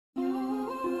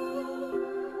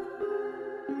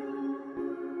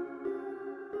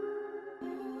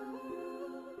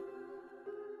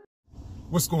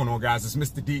What's going on, guys? It's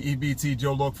Mr. DEBT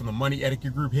Joe Lorick from the Money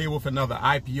Etiquette Group here with another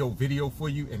IPO video for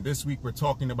you. And this week we're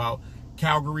talking about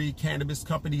Calgary cannabis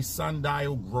company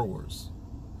Sundail Growers.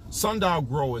 Sundail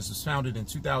Growers was founded in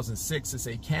 2006. It's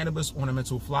a cannabis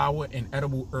ornamental flower and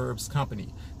edible herbs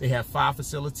company. They have 5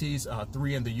 facilities,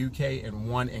 3 in the UK and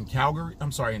 1 in Calgary.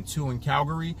 And 2 in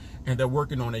Calgary, and they're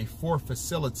working on a 4th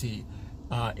facility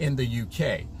in the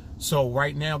UK. So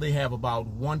right now they have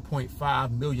about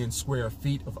 1.5 million square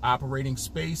feet of operating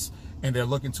space, and they're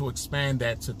looking to expand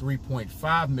that to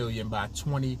 3.5 million by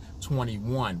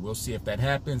 2021. We'll see if that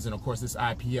happens. And of course, this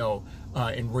IPO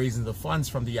and raising the funds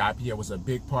from the IPO was a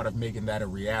big part of making that a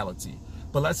reality.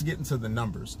 But let's get into the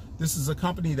numbers. This is a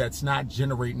company that's not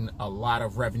generating a lot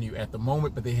of revenue at the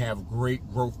moment, but they have great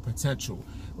growth potential.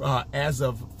 As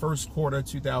of first quarter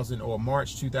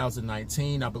March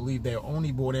 2019, I believe they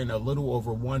only brought in a little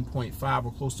over 1.5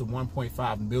 or close to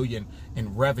 1.5 million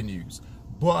in revenues.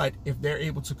 But if they're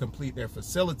able to complete their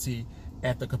facility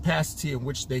at the capacity in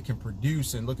which they can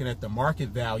produce, and looking at the market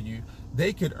value,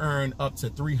 they could earn up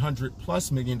to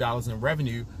 $300+ million in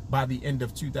revenue by the end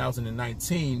of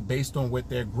 2019 based on what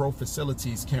their growth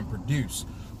facilities can produce.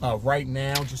 Right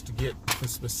now, just to get the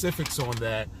specifics on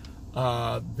that,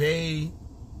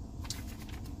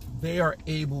 they are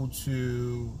able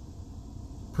to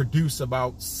produce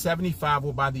about 75,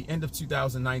 or by the end of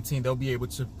 2019, they'll be able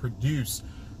to produce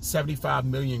 75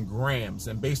 million grams,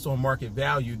 and based on market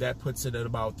value, that puts it at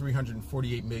about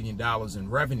 $348 million in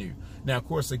revenue. Now, of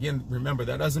course, again, remember,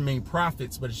 that doesn't mean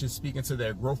profits, but it's just speaking to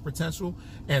their growth potential,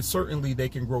 and certainly they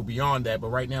can grow beyond that. But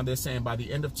right now they're saying by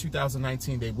the end of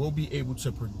 2019, they will be able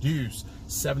to produce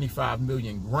 75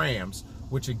 million grams,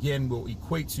 which again will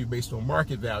equate to, based on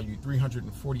market value,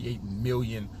 $348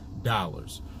 million.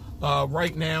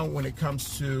 Right now, when it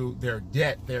comes to their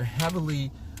debt, they're heavily,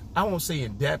 I won't say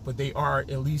in debt, but they are,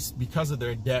 at least because of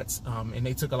their debts, and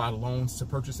they took a lot of loans to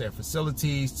purchase their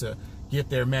facilities, to get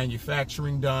their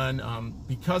manufacturing done.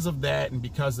 Because of that, and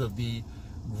because of the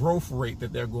growth rate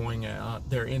that they're going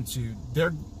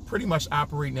they're pretty much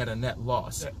operating at a net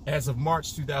loss. As of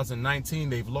March 2019,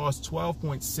 they've lost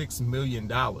 $12.6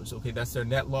 million. Okay, that's their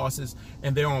net losses,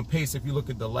 and they're on pace. If you look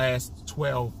at the last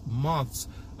 12 months,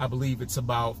 I believe it's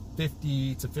about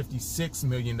 $50 to $56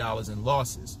 million in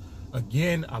losses.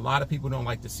 Again, a lot of people don't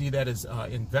like to see that as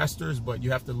investors, but you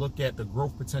have to look at the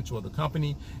growth potential of the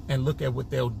company and look at what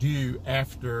they'll do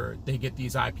after they get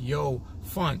these IPO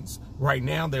funds. Right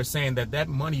now, they're saying that that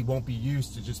money won't be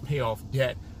used to just pay off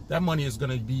debt. That money is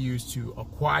going to be used to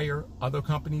acquire other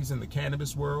companies in the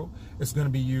cannabis world. It's going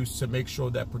to be used to make sure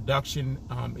that production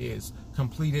is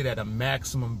completed at a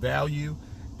maximum value.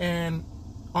 And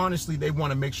honestly, they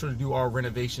want to make sure to do all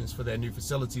renovations for their new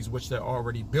facilities, which they're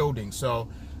already building. So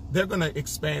they're going to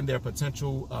expand their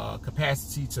potential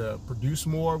capacity to produce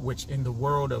more, which in the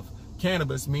world of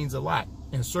cannabis means a lot.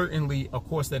 And certainly, of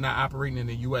course, they're not operating in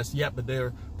the U.S. yet, but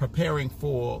they're preparing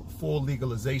for full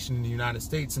legalization in the United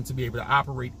States and to be able to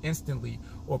operate instantly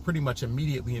or pretty much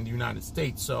immediately in the United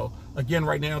States. So again,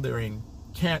 right now they're in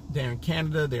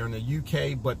Canada, they're in the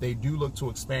UK, but they do look to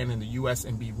expand in the US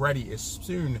and be ready as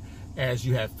soon as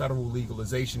you have federal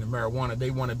legalization of marijuana.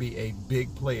 They want to be a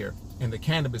big player in the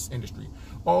cannabis industry.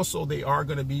 Also, they are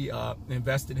going to be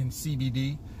invested in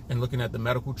CBD and looking at the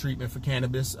medical treatment for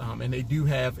cannabis. And they do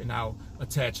have, and I'll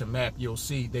attach a map, you'll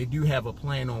see, they do have a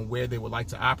plan on where they would like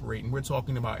to operate. And we're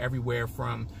talking about everywhere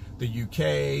from the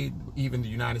UK, even the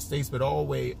United States, but all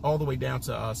the way down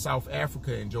to South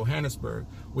Africa and Johannesburg,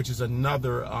 which is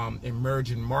another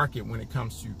emerging market when it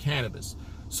comes to cannabis.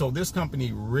 So this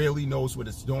company really knows what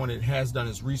it's doing. It has done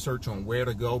its research on where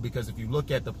to go, because if you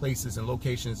look at the places and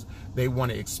locations they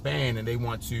want to expand and they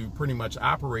want to pretty much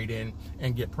operate in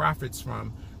and get profits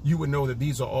from, you would know that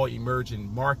these are all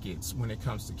emerging markets when it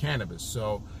comes to cannabis.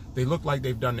 So they look like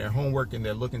they've done their homework and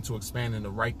they're looking to expand in the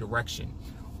right direction.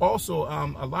 Also,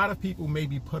 a lot of people may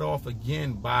be put off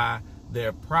again by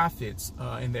their profits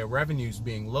and their revenues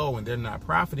being low and they're not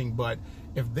profiting, but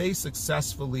if they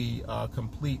successfully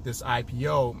complete this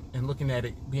IPO, and looking at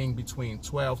it being between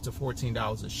 $12 to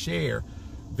 $14 a share,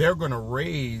 they're going to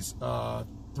raise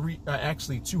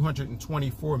actually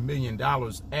 $224 million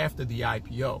after the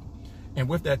IPO. And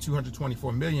with that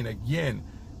 $224 million, again,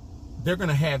 they're going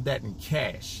to have that in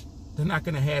cash. They're not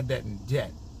going to have that in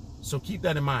debt. So keep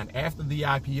that in mind. After the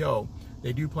IPO,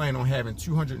 they do plan on having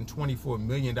 $224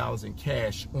 million in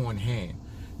cash on hand.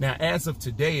 Now, as of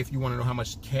today, if you want to know how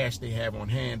much cash they have on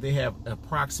hand, they have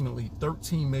approximately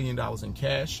 $13 million in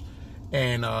cash.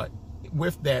 And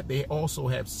with that, they also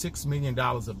have $6 million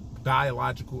of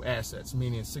biological assets,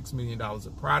 meaning $6 million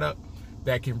of product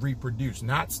that can reproduce,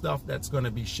 not stuff that's going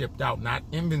to be shipped out, not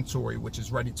inventory, which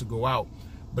is ready to go out,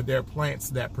 but they're plants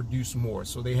that produce more.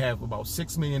 So they have about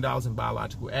 $6 million in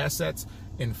biological assets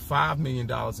and $5 million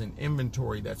in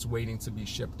inventory that's waiting to be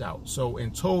shipped out. So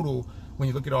in total, when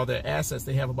you look at all their assets,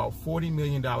 they have about $40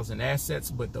 million in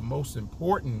assets, but the most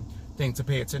important thing to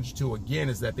pay attention to again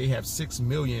is that they have $6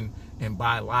 million in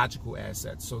biological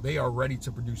assets. So they are ready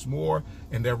to produce more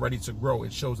and they're ready to grow.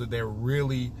 It shows that they're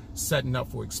really setting up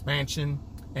for expansion.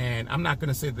 And I'm not going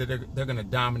to say that they're going to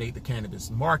dominate the cannabis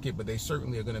market, but they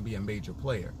certainly are going to be a major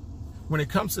player. When it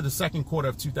comes to the second quarter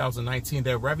of 2019,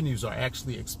 their revenues are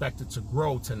actually expected to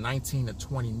grow to 19 to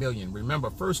 20 million. Remember,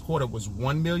 first quarter was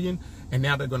 1 million, and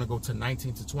now they're going to go to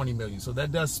 19 to 20 million. So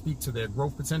that does speak to their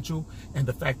growth potential and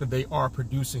the fact that they are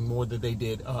producing more than they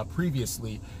did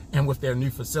previously. And with their new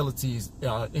facilities,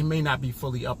 it may not be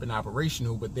fully up and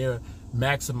operational, but they're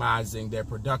maximizing their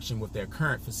production with their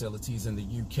current facilities in the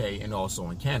UK and also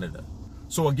in Canada.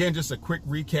 So again, just a quick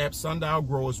recap, Sundail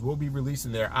Growers will be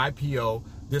releasing their IPO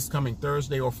this coming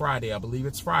Thursday or Friday. I believe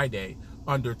it's Friday,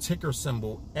 under ticker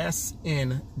symbol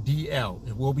SNDL.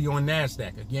 It will be on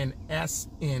Nasdaq. Again,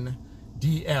 SNDL.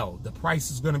 The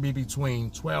price is going to be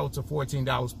between $12 to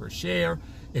 $14 per share.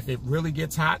 If it really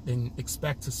gets hot, then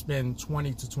expect to spend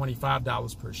 $20 to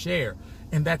 $25 per share.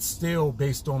 And that's still,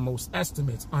 based on most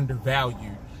estimates,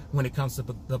 undervalued when it comes to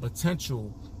the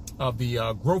potential of the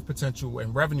growth potential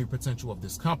and revenue potential of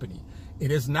this company.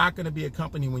 It is not going to be a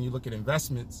company, when you look at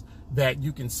investments, that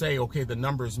you can say, okay, the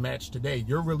numbers match today.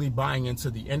 You're really buying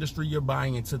into the industry. You're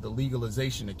buying into the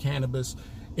legalization of cannabis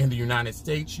in the United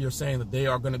States. You're saying that they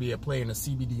are going to be a player in the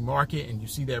CBD market, and you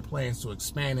see their plans to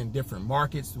expand in different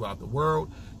markets throughout the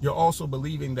world. You're also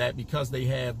believing that because they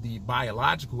have the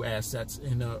biological assets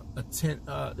in a tune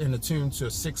to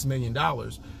 $6 million,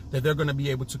 that they're going to be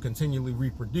able to continually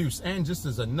reproduce. And just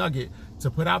as a nugget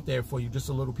to put out there for you, just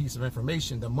a little piece of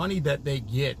information, the money that they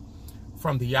get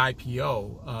from the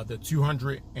IPO, the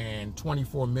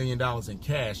 $224 million in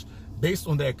cash, based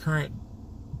on their current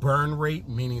burn rate,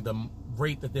 meaning the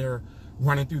rate that they're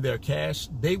running through their cash,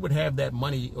 they would have that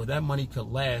money, or that money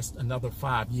could last another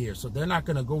 5 years. So they're not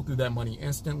going to go through that money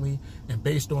instantly. And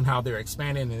based on how they're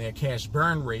expanding in their cash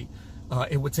burn rate,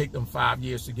 it would take them 5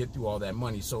 years to get through all that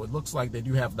money. So it looks like they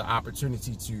do have the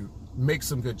opportunity to make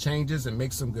some good changes and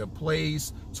make some good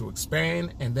plays to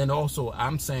expand. And then also,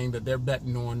 I'm saying that they're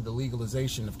betting on the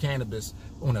legalization of cannabis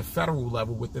on a federal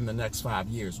level within the next 5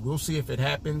 years. We'll see if it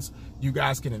happens. You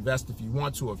guys can invest if you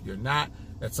want to. If you're not,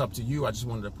 that's up to you. I just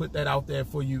wanted to put that out there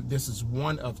for you. This is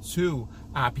one of 2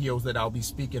 IPOs that I'll be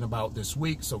speaking about this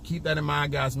week. So keep that in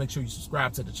mind, guys. Make sure you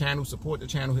subscribe to the channel, support the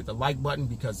channel, hit the like button,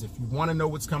 because if you want to know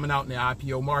what's coming out in the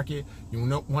IPO market, you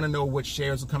want to know which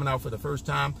shares are coming out for the first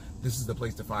time, this is the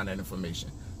place to find that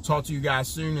information. Talk to you guys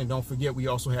soon, and don't forget, we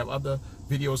also have other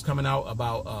videos coming out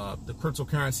about the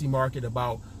cryptocurrency market,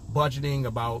 about budgeting,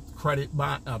 about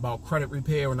credit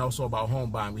repair, and also about home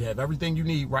buying. We have everything you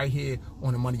need right here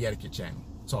on the Money Etiquette channel.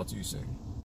 Talk to you soon.